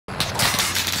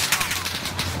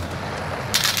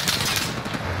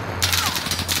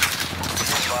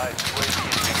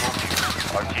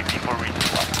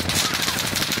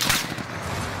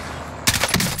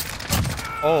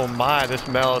Oh my, this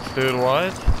melts, dude.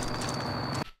 What?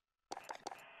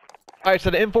 Alright, so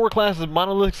the M4 class is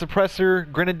monolithic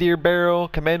suppressor, grenadier barrel,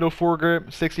 commando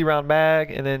foregrip, 60 round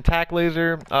mag, and then tac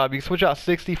laser. You can switch out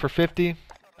 60 for 50.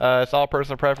 It's all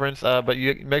personal preference, but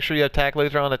you make sure you have tac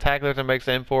laser on. The tac laser makes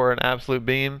the M4 an absolute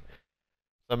beam.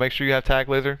 So make sure you have tac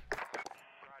laser.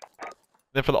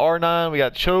 Then for the R9, we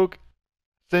got choke,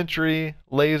 sentry,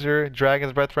 laser,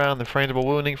 dragon's breath round, the frangible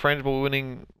wounding. Frangible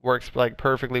wounding works like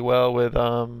perfectly well with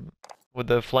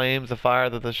the flames, the fire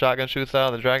that the shotgun shoots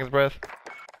out, the dragon's breath.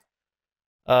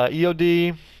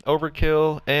 EOD,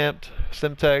 overkill, amped,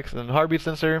 Simtex, and heartbeat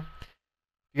sensor.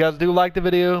 If you guys do like the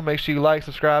video, make sure you like,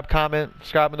 subscribe, comment,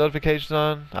 subscribe with notifications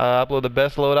on. I upload the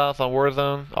best loadouts on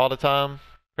Warzone all the time.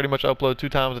 Pretty much upload 2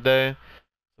 times a day.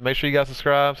 So make sure you guys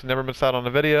subscribe so you never miss out on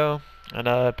a video.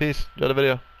 And peace. Enjoy the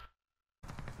video.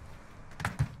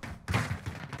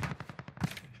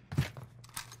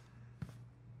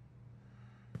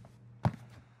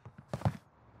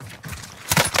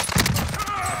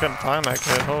 I couldn't find that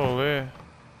kid. Holy.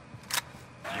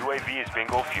 UAV is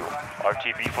bingo fuel.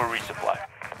 RTB for resupply.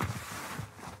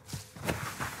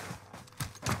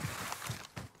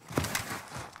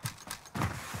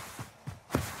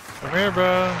 Come here,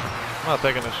 bro. I'm not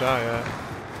taking a shot yet.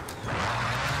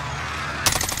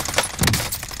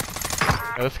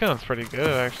 Yeah, this gun's pretty good,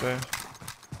 actually.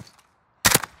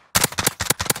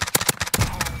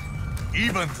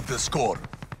 Evened the score.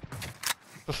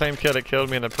 It's the same kid that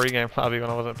killed me in the pregame lobby when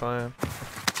I wasn't playing.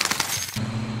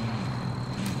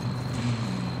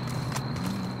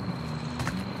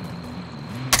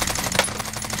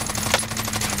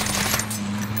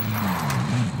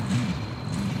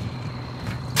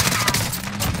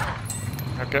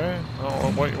 Okay, I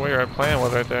don't know what your plan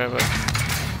was right there, but...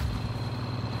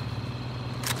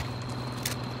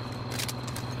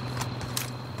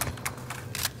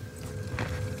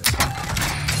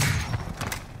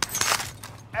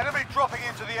 Enemy dropping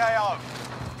into the AO.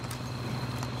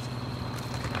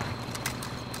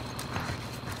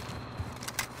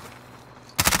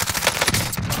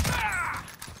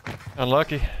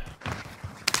 Unlucky.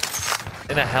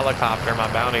 In a helicopter,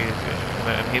 my bounty,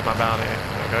 and he's my bounty.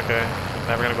 Like, okay,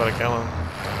 never gonna be able to kill him.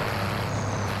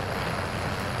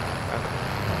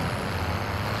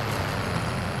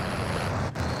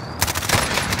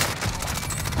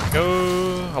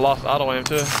 Go! I lost auto aim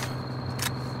too.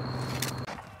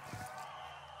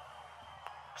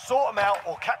 Sort them out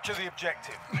or capture the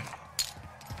objective.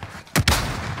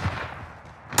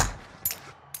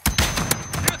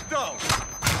 Get down.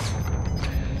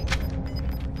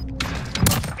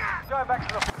 Going back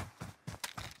to the...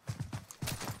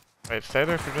 Wait, stay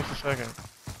there for just a second.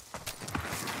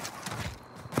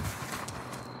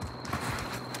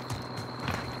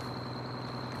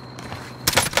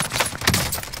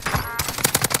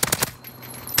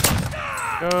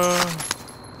 Go.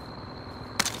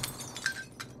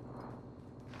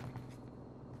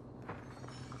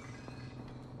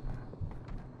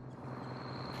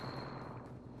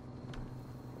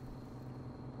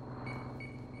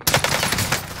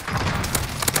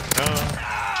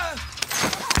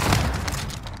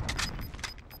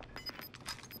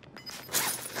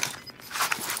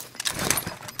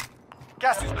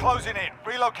 Gas is closing in.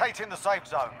 Relocating the safe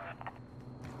zone.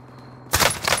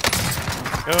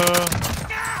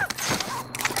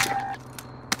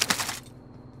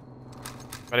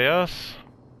 Anybody else?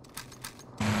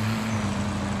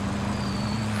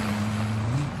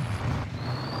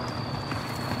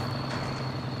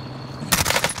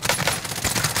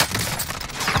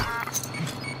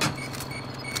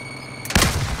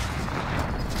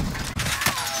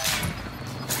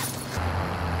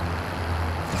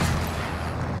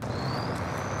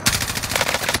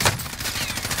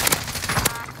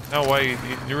 No way,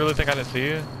 you really think I didn't see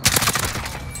you?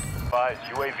 Advise,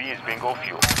 UAV is bingo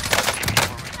fuel. RTB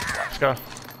for resupply. Let's go.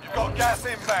 You've got gas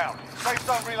inbound. Safe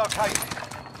zone relocated.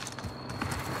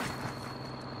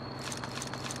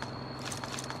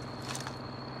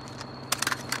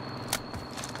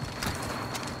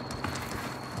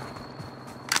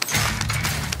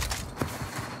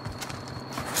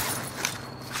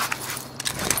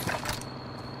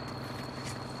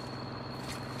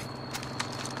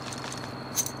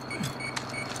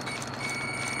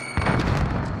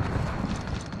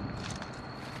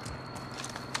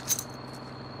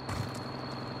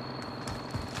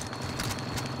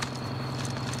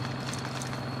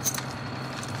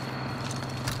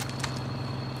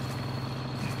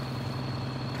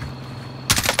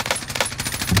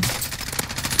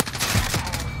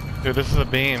 Dude, this is a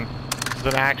beam. This is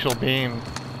an actual beam.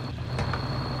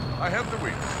 I have the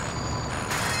wheel.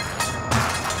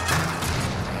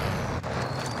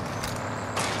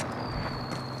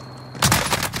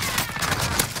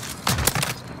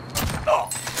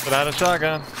 Put out a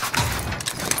shotgun.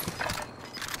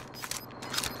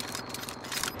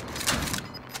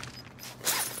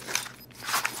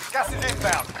 Gas is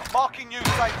inbound. Marking new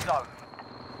safe zone.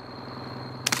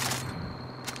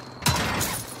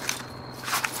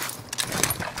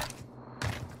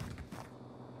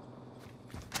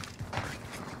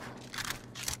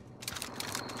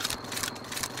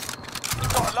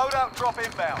 Got a loadout drop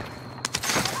inbound.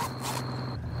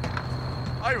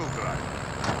 I will try.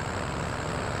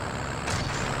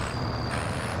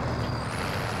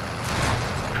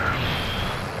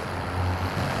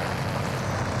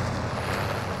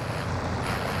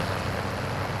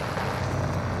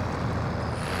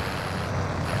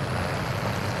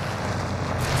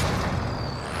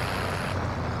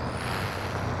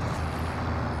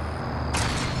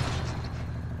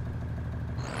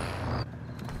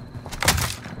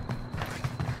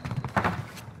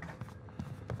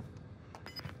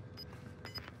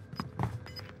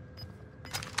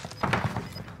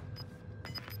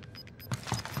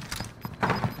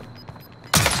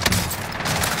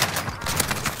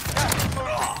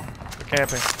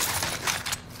 Camping.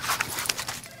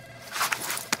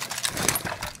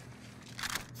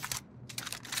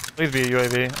 Please be a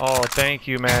UAV. Oh, thank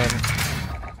you, man.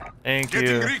 Thank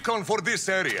Getting you. recon for this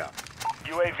area.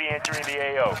 UAV entering the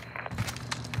AO.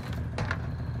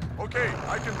 Okay,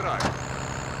 I can drive.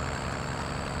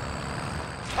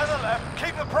 To the left.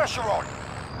 Keep the pressure on.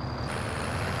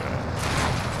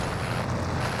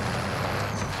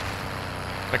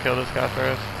 I kill this guy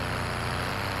first.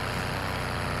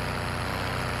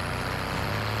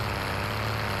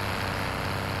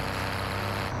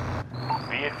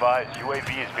 Be advised, UAV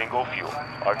is bingo fuel.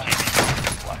 RTV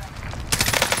supply.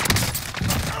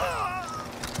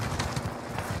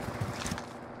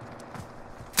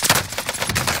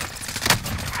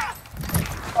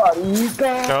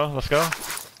 Go, let's go. I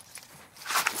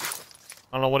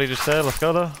don't know what he just said. Let's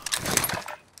go though.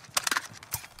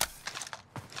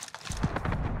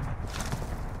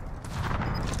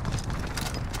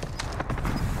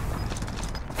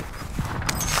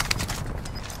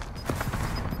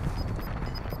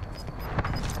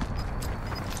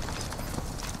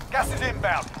 Gas is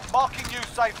inbound. Marking new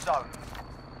safe zone.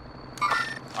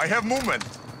 I have movement.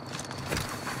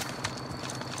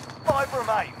 5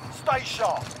 remain. Stay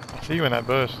sharp. I see you in that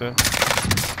bush, dude.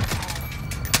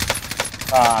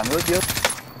 Nước trước.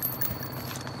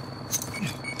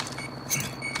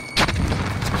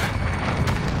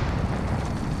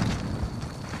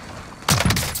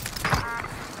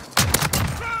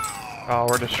 Oh,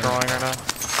 we're destroying right now.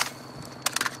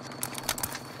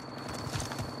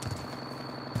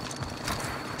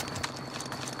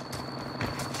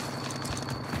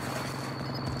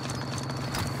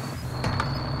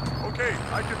 Okay,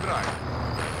 I can drive.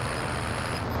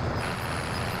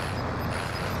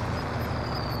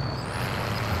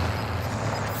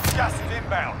 Gas is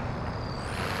inbound.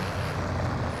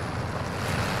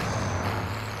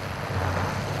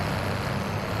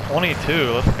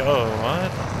 $22, let's go.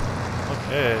 What?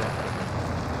 Okay.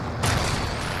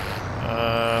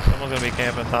 Someone's gonna be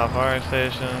camping top fire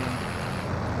station.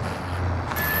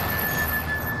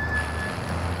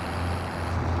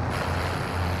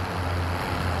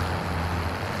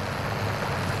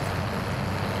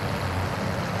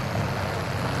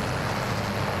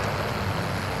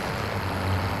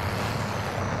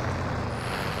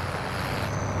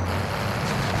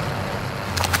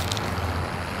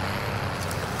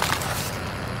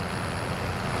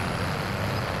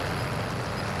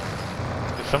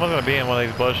 Someone's gonna be in one of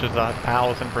these bushes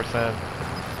 1,000%.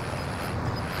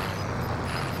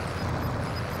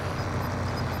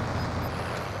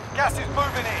 Gas is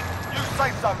moving in. New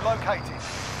safe zone located.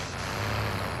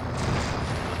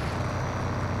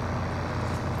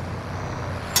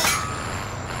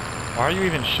 Why are you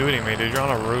even shooting me, dude? You're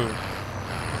on a roof.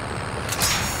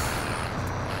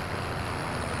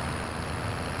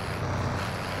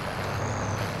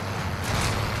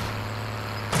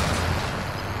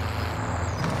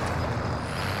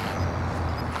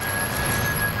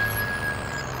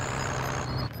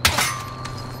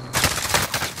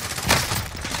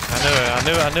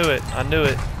 I knew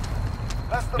it.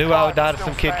 Knew I would die to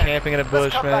some kid camping in a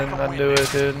bush, man. I knew it,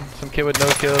 dude. Some kid with no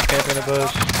kills camping in a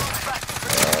bush.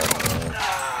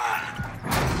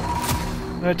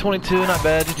 Alright, 22, not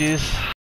bad, GG's.